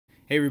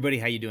Hey everybody,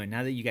 how you doing?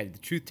 Now that you got the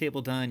truth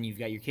table done, you've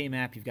got your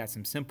K-map, you've got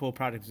some simple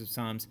products of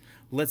sums,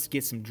 let's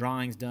get some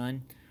drawings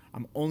done.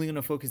 I'm only going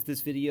to focus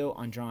this video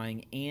on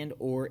drawing and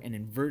or an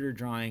inverter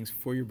drawings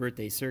for your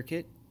birthday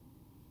circuit.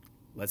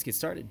 Let's get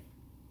started.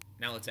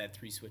 Now let's add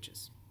 3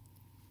 switches.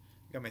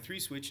 I've got my 3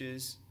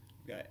 switches.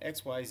 I've got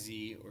X, Y,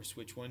 Z, or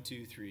switch 1,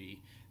 2,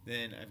 3.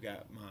 Then I've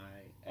got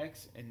my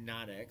X and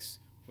not X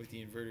with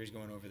the inverters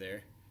going over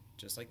there,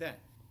 just like that.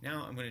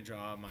 Now I'm going to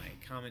draw my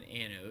common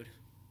anode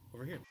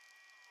over here.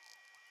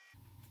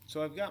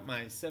 So I've got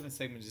my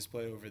 7-segment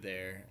display over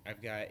there. I've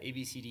got A,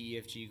 B, C, D, E,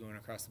 F, G going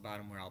across the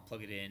bottom where I'll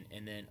plug it in.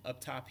 And then up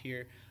top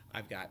here,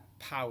 I've got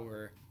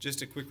power.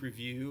 Just a quick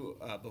review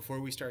before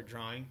we start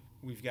drawing.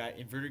 We've got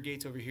inverter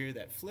gates over here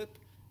that flip.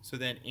 So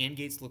then AND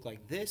gates look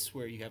like this,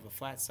 where you have a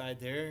flat side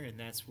there, and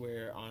that's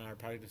where on our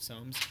product of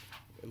sums,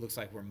 it looks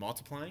like we're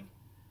multiplying.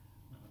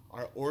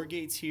 Our OR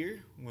gates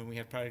here, when we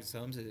have product of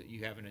sums,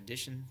 you have an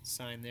addition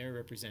sign there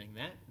representing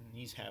that, and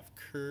these have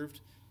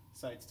curved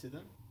sides to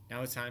them.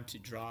 Now it's time to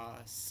draw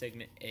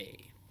segment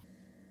A.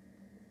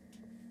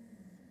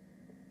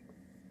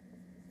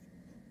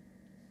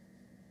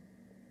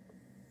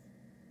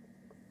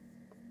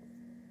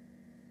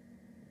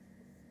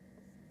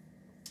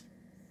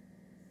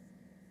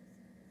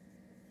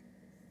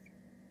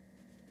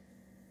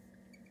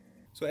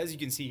 So as you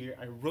can see here,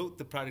 I wrote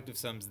the product of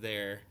sums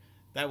there.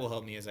 That will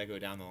help me as I go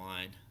down the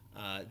line.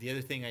 The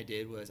other thing I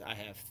did was I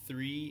have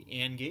 3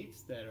 AND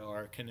gates that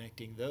are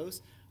connecting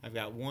those. I've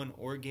got 1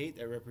 OR gate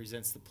that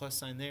represents the plus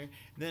sign there. And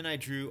then I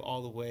drew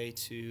all the way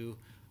to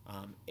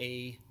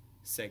A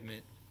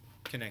segment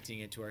connecting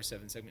it to our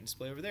 7-segment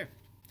display over there.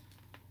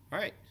 All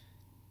right,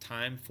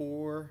 time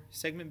for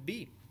segment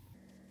B.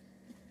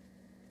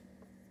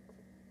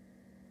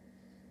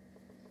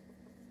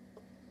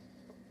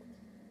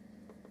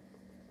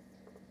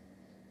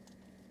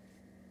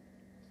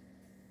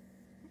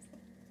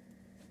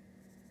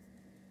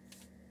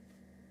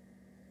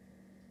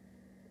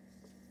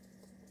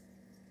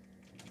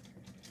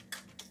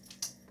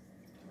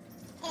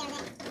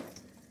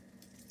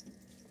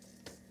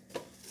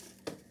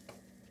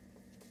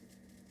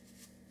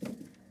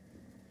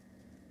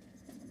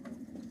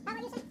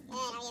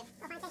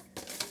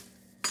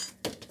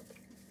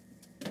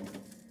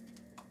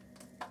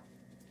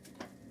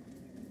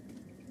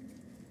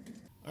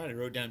 All right, I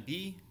wrote down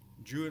B,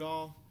 drew it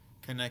all,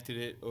 connected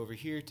it over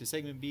here to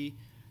segment B.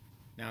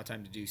 Now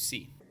time to do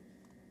C.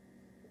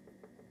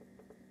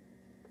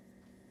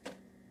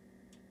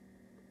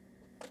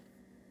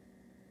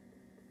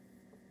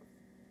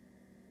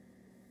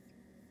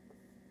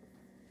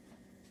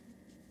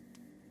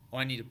 Oh,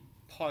 I need to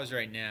pause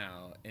right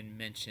now and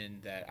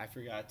mention that I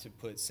forgot to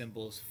put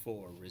symbols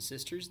for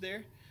resistors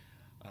there.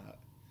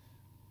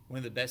 One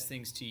of the best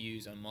things to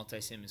use on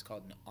multi-sim is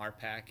called an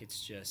RPAC.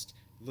 It's just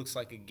looks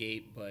like a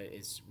gate, but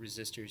it's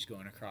resistors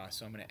going across,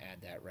 so I'm going to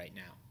add that right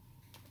now.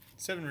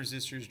 7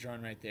 resistors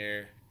drawn right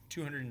there,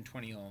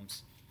 220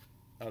 ohms.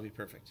 That'll be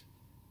perfect.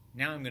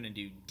 Now I'm going to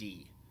do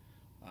D.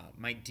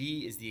 My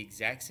D is the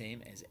exact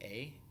same as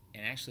A,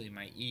 and actually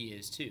my E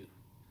is too.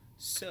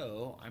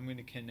 So I'm going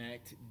to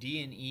connect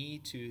D and E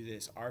to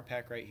this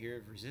RPAC right here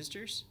of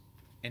resistors.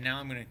 And now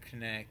I'm going to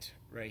connect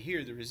right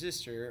here the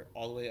resistor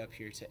all the way up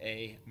here to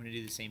A. I'm going to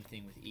do the same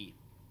thing with E.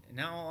 And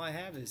now all I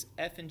have is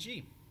F and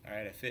G. All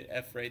right, I fit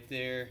F right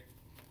there,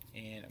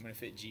 and I'm going to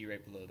fit G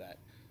right below that.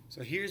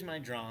 So here's my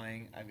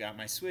drawing. I've got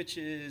my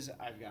switches,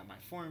 I've got my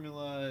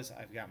formulas,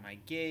 I've got my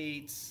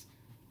gates,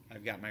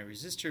 I've got my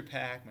resistor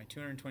pack, my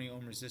 220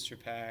 ohm resistor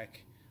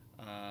pack,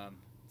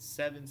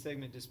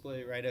 7-segment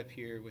display right up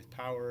here with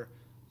power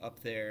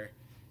up there.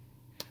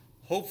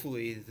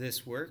 Hopefully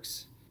this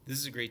works. This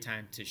is a great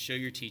time to show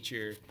your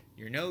teacher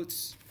your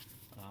notes,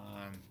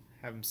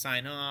 have them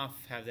sign off,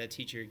 have that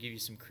teacher give you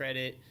some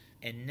credit.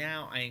 And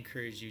now I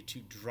encourage you to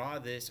draw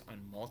this on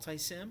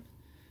multi-sim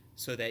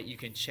so that you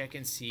can check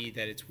and see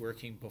that it's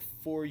working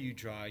before you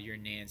draw your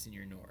NANDs and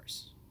your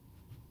NORs.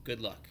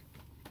 Good luck.